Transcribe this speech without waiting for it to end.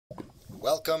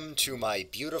Welcome to my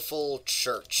beautiful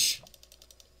church.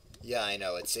 Yeah, I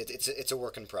know, it's a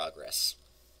work in progress.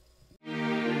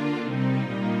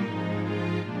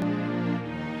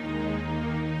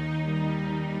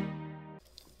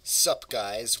 Sup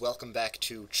guys, welcome back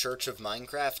to Church of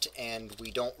Minecraft, and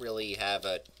we don't really have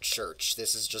a church.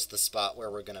 This is just the spot where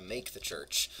we're gonna make the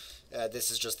church. This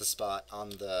is just the spot on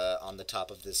the top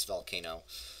of this volcano.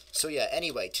 So yeah,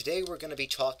 anyway, today we're gonna be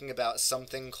talking about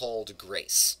something called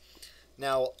grace.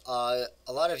 Now, a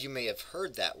lot of you may have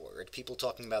heard that word, people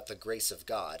talking about the grace of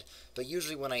God, but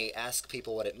usually when I ask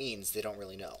people what it means, they don't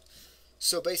really know.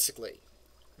 So basically,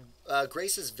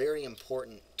 grace is very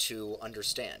important to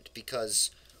understand,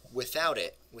 because without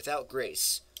it, without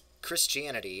grace,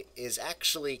 Christianity is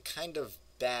actually kind of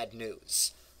bad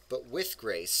news. But with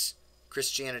grace,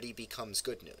 Christianity becomes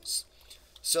good news.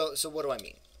 So what do I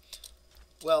mean?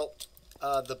 Well,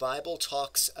 the Bible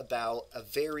talks about a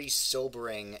very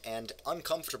sobering and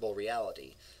uncomfortable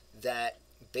reality that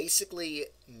basically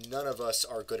none of us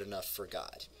are good enough for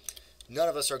God. None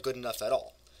of us are good enough at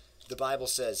all. The Bible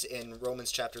says in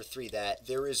Romans chapter 3 that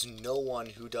there is no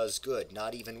one who does good,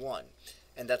 not even one.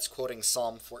 And that's quoting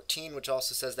Psalm 14, which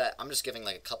also says that. I'm just giving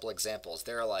like a couple examples.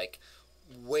 There are like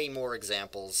way more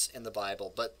examples in the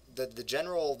Bible, but the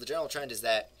general trend is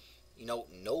that,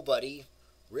 nobody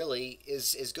really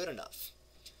is good enough.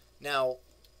 Now,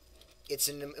 it's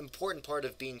an important part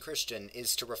of being Christian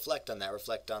is to reflect on that,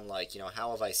 reflect on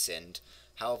how have I sinned,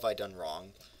 how have I done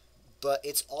wrong, but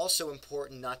it's also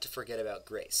important not to forget about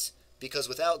grace, because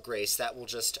without grace, that will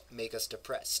just make us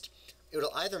depressed.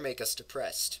 It'll either make us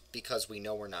depressed because we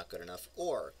know we're not good enough,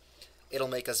 or it'll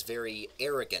make us very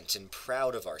arrogant and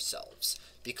proud of ourselves,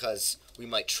 because we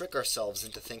might trick ourselves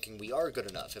into thinking we are good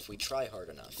enough if we try hard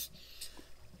enough.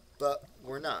 But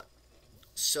we're not.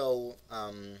 So,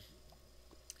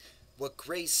 what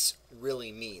grace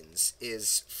really means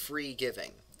is free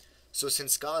giving. So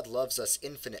since God loves us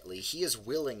infinitely, He is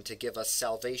willing to give us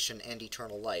salvation and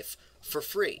eternal life for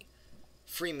free.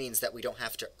 Free means that we don't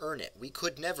have to earn it. We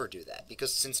could never do that,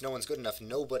 because since no one's good enough,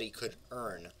 nobody could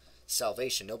earn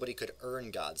salvation. Nobody could earn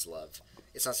God's love.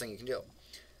 It's not something you can do.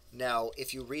 Now,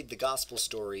 if you read the gospel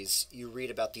stories, you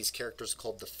read about these characters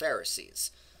called the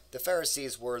Pharisees. The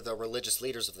Pharisees were the religious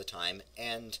leaders of the time,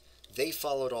 and they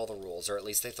followed all the rules, or at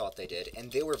least they thought they did,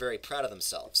 and they were very proud of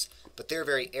themselves. But they were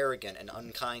very arrogant and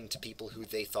unkind to people who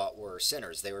they thought were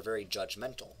sinners. They were very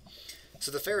judgmental.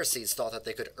 So the Pharisees thought that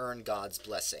they could earn God's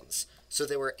blessings. So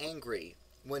they were angry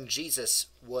when Jesus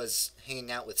was hanging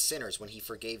out with sinners, when He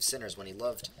forgave sinners, when He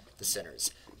loved the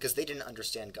sinners, because they didn't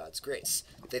understand God's grace.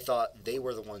 They thought they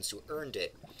were the ones who earned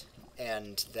it,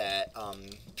 and that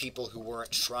people who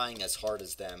weren't trying as hard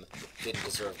as them didn't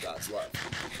deserve God's love.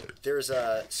 There's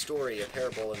a story, a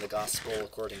parable in the Gospel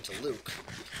according to Luke,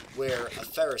 where a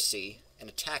Pharisee and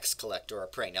a tax collector are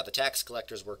praying. Now, the tax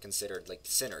collectors were considered like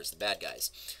the sinners, the bad guys.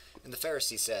 And the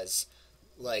Pharisee says,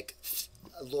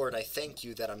 Lord, I thank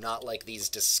you that I'm not like these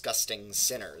disgusting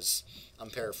sinners.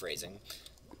 I'm paraphrasing.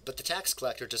 But the tax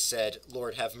collector just said,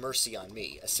 Lord, have mercy on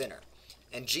me, a sinner.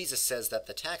 And Jesus says that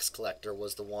the tax collector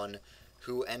was the one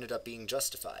who ended up being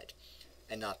justified,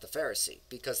 and not the Pharisee,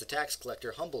 because the tax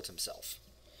collector humbled himself.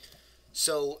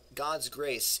 So God's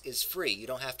grace is free. You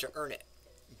don't have to earn it.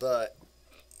 But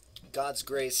God's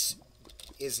grace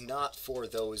is not for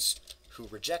those who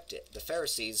reject it. The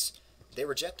Pharisees, they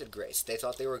rejected grace. They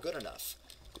thought they were good enough.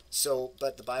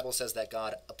 But the Bible says that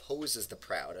God opposes the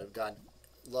proud. God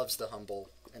loves the humble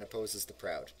and opposes the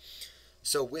proud.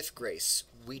 So with grace,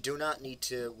 we do not need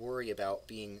to worry about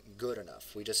being good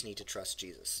enough. We just need to trust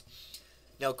Jesus.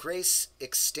 Now, grace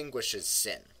extinguishes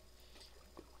sin.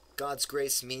 God's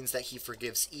grace means that He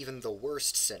forgives even the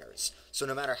worst sinners. So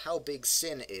no matter how big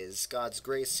sin is, God's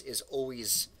grace is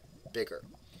always bigger.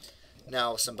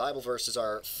 Now, some Bible verses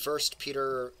are 1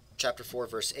 Peter chapter 4,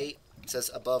 verse 8. It says,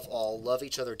 above all, love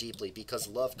each other deeply, because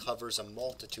love covers a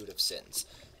multitude of sins.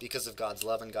 Because of God's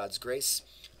love and God's grace,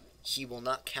 He will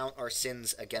not count our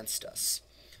sins against us.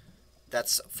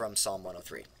 That's from Psalm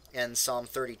 103. And Psalm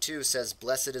 32 says,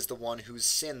 blessed is the one whose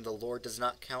sin the Lord does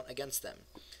not count against them.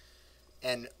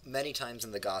 And many times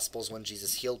in the Gospels, when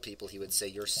Jesus healed people, He would say,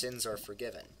 your sins are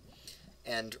forgiven.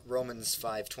 And Romans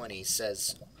 5:20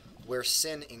 says, where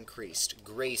sin increased,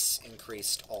 grace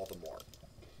increased all the more.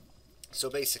 So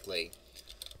basically,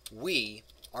 we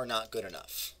are not good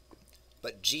enough.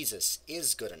 But Jesus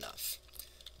is good enough.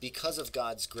 Because of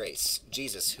God's grace,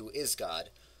 Jesus, who is God,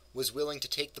 was willing to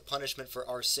take the punishment for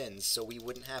our sins so we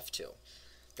wouldn't have to.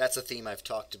 That's a theme I've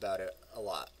talked about it a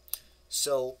lot.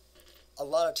 So, a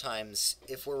lot of times,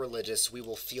 if we're religious, we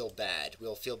will feel bad.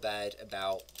 We'll feel bad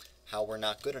about how we're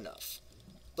not good enough.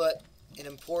 But an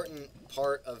important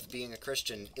part of being a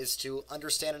Christian is to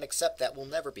understand and accept that we'll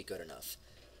never be good enough,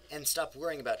 and stop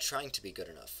worrying about trying to be good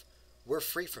enough. We're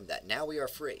free from that. Now we are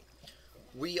free.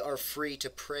 We are free to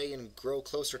pray and grow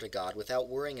closer to God without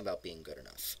worrying about being good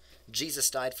enough. Jesus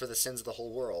died for the sins of the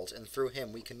whole world, and through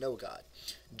him we can know God.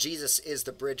 Jesus is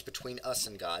the bridge between us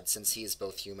and God, since he is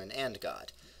both human and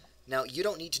God. Now, you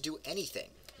don't need to do anything.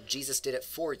 Jesus did it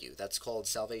for you. That's called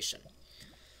salvation.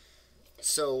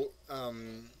 So,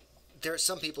 there are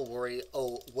some people worry,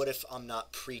 oh, what if I'm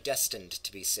not predestined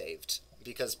to be saved?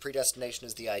 Because predestination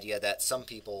is the idea that some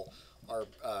people are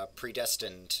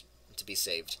predestined to be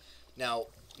saved. Now,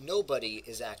 nobody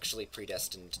is actually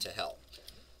predestined to hell.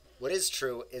 What is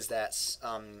true is that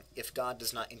if God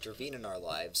does not intervene in our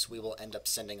lives, we will end up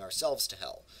sending ourselves to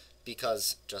hell.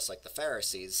 Because, just like the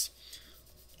Pharisees,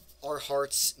 our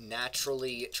hearts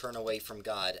naturally turn away from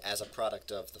God as a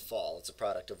product of the fall. It's a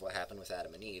product of what happened with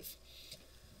Adam and Eve.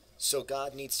 So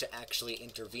God needs to actually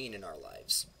intervene in our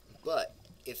lives. But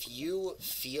if you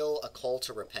feel a call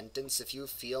to repentance, if you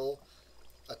feel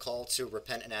a call to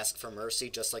repent and ask for mercy,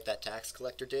 just like that tax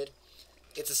collector did,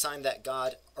 it's a sign that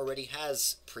God already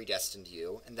has predestined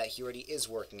you and that he already is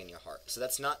working in your heart. So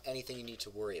that's not anything you need to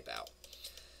worry about.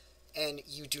 And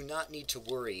you do not need to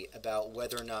worry about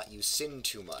whether or not you sin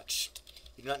too much.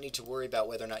 You do not need to worry about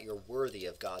whether or not you're worthy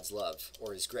of God's love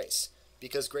or his grace,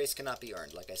 because grace cannot be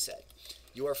earned, like I said.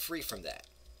 You are free from that.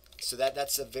 So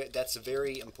that's a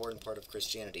very important part of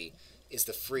Christianity, is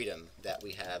the freedom that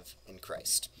we have in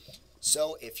Christ.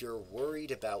 So if you're worried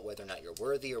about whether or not you're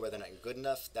worthy or whether or not you're good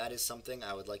enough, that is something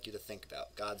I would like you to think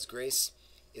about. God's grace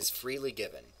is freely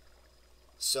given.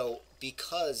 So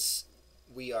because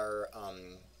we are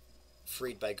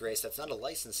freed by grace, that's not a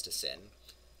license to sin,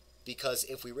 because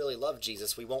if we really love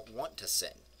Jesus, we won't want to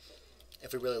sin.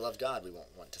 If we really love God, we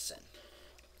won't want to sin.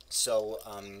 So,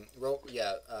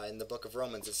 in the book of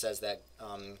Romans it says that,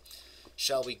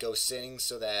 shall we go sinning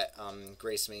so that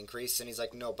grace may increase? And he's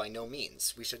like, no, by no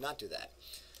means. We should not do that.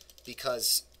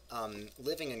 Because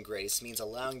living in grace means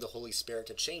allowing the Holy Spirit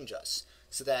to change us,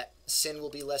 so that sin will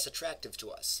be less attractive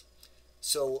to us.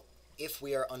 So, if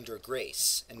we are under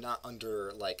grace and not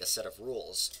under like a set of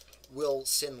rules, we'll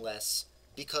sin less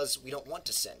because we don't want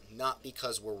to sin, not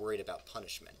because we're worried about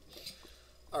punishment.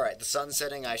 Alright, the sun's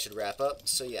setting, I should wrap up.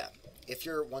 So yeah, if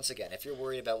you're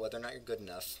worried about whether or not you're good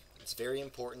enough, it's very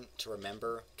important to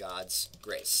remember God's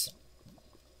grace.